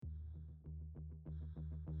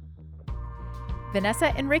Vanessa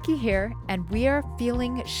and Ricky here, and we are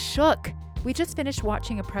feeling shook. We just finished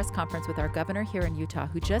watching a press conference with our governor here in Utah,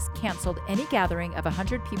 who just canceled any gathering of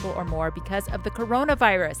 100 people or more because of the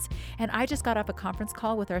coronavirus. And I just got off a conference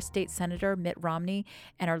call with our state senator, Mitt Romney,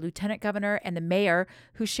 and our lieutenant governor and the mayor,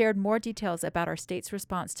 who shared more details about our state's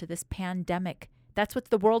response to this pandemic. That's what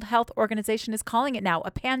the World Health Organization is calling it now,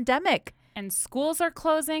 a pandemic. And schools are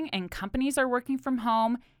closing and companies are working from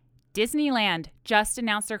home. Disneyland just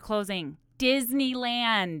announced they're closing.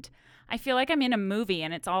 Disneyland. I feel like I'm in a movie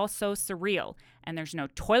and it's all so surreal. And there's no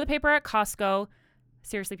toilet paper at Costco.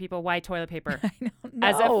 Seriously, people, why toilet paper? I don't know.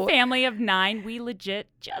 As a family of 9, we legit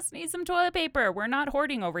just need some toilet paper. We're not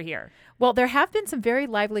hoarding over here. Well, there have been some very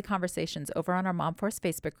lively conversations over on our MomForce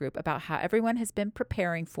Facebook group about how everyone has been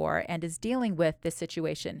preparing for and is dealing with this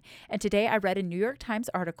situation. And today I read a New York Times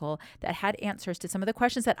article that had answers to some of the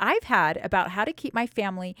questions that I've had about how to keep my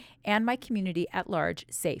family and my community at large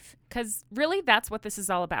safe. Because really, that's what this is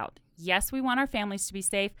all about. Yes, we want our families to be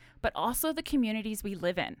safe, but also the communities we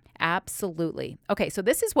live in. Absolutely. Okay, so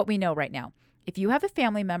this is what we know right now. If you have a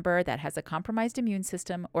family member that has a compromised immune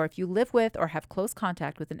system, or if you live with or have close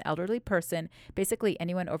contact with an elderly person, basically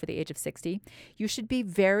anyone over the age of 60, you should be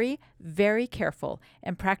very, very careful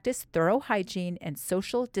and practice thorough hygiene and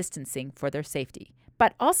social distancing for their safety,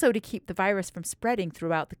 but also to keep the virus from spreading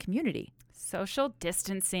throughout the community. Social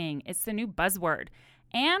distancing. It's the new buzzword.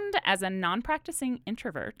 And as a non-practicing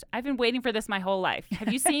introvert, I've been waiting for this my whole life.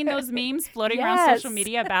 Have you seen those memes floating around social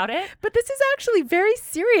media about it? But this is actually very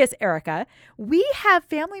serious, Erika. We have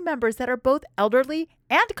family members that are both elderly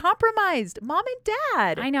and compromised, mom and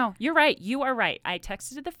dad. I know. You're right. You are right. I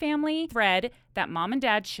texted the family thread that mom and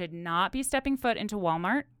dad should not be stepping foot into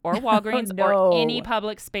Walmart or Walgreens or any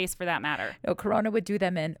public space for that matter. No, Corona would do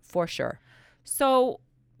them in for sure. So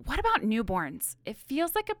what about newborns? It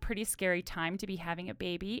feels like a pretty scary time to be having a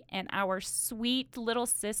baby, and our sweet little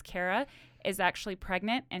sis, Kara, is actually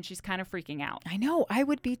pregnant, and she's kind of freaking out. I know, I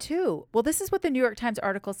would be too. Well, this is what the New York Times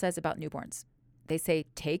article says about newborns. They say,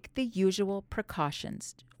 take the usual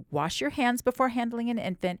precautions. Wash your hands before handling an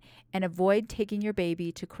infant and avoid taking your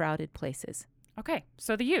baby to crowded places. Okay,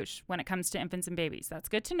 so the huge when it comes to infants and babies. That's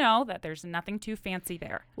good to know that there's nothing too fancy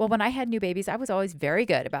there. Well, when I had new babies, I was always very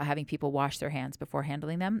good about having people wash their hands before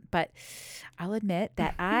handling them. But I'll admit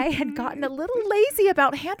that I had gotten a little lazy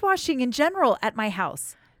about hand washing in general at my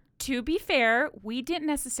house. To be fair, we didn't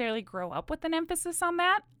necessarily grow up with an emphasis on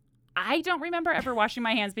that. I don't remember ever washing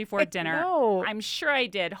my hands before dinner. No. I'm sure I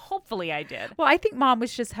did. Hopefully I did. Well, I think mom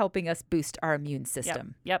was just helping us boost our immune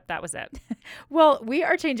system. Yep, that was it. Well, we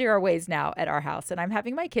are changing our ways now at our house, and I'm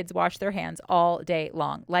having my kids wash their hands all day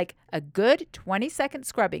long, like a good 20-second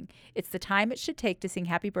scrubbing. It's the time it should take to sing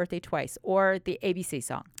Happy Birthday twice or the ABC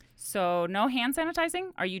song. So no hand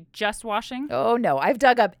sanitizing? Are you just washing? Oh, no. I've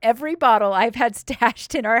dug up every bottle I've had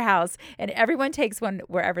stashed in our house, and everyone takes one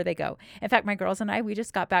wherever they go. In fact, my girls and I, we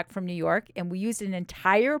just got back from New York, and we used an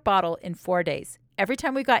entire bottle in 4 days. Every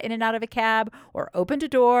time we got in and out of a cab or opened a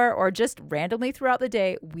door or just randomly throughout the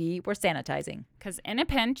day, we were sanitizing. Because in a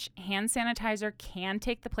pinch, hand sanitizer can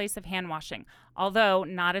take the place of hand washing, although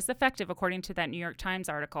not as effective according to that New York Times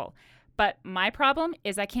article. But my problem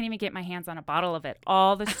is I can't even get my hands on a bottle of it.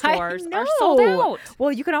 All the stores are sold out.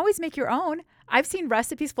 Well, you can always make your own. I've seen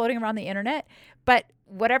recipes floating around the internet, but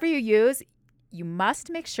whatever you use, you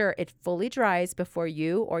must make sure it fully dries before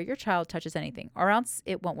you or your child touches anything, or else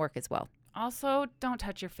it won't work as well. Also, don't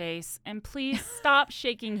touch your face, and please stop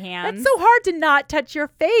shaking hands. It's so hard to not touch your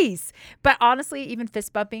face. But honestly, even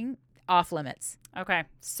fist bumping, off limits. Okay,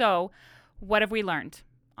 so what have we learned?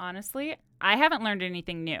 Honestly, I haven't learned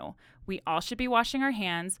anything new. We all should be washing our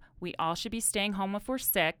hands. We all should be staying home if we're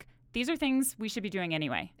sick. These are things we should be doing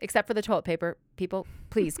anyway. Except for the toilet paper. People,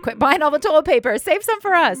 please quit buying all the toilet paper. Save some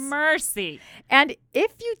for us. Mercy. And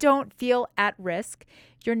if you don't feel at risk,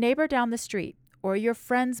 your neighbor down the street or your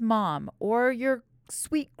friend's mom or your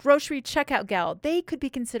sweet grocery checkout gal, they could be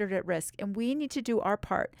considered at risk. And we need to do our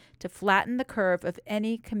part to flatten the curve of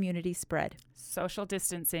any community spread. Social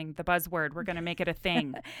distancing, the buzzword. We're going to make it a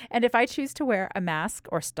thing. And if I choose to wear a mask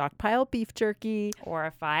or stockpile beef jerky, or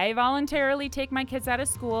if I voluntarily take my kids out of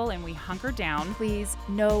school and we hunker down, please,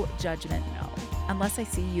 no judgment. No. Unless I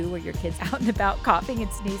see you or your kids out and about coughing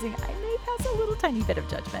and sneezing, I may pass a little tiny bit of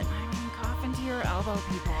judgment. I mean, cough into your elbow,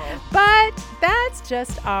 people. But that's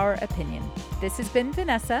just our opinion. This has been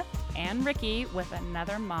Vanessa and Ricky with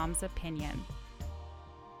another Mom's Opinion.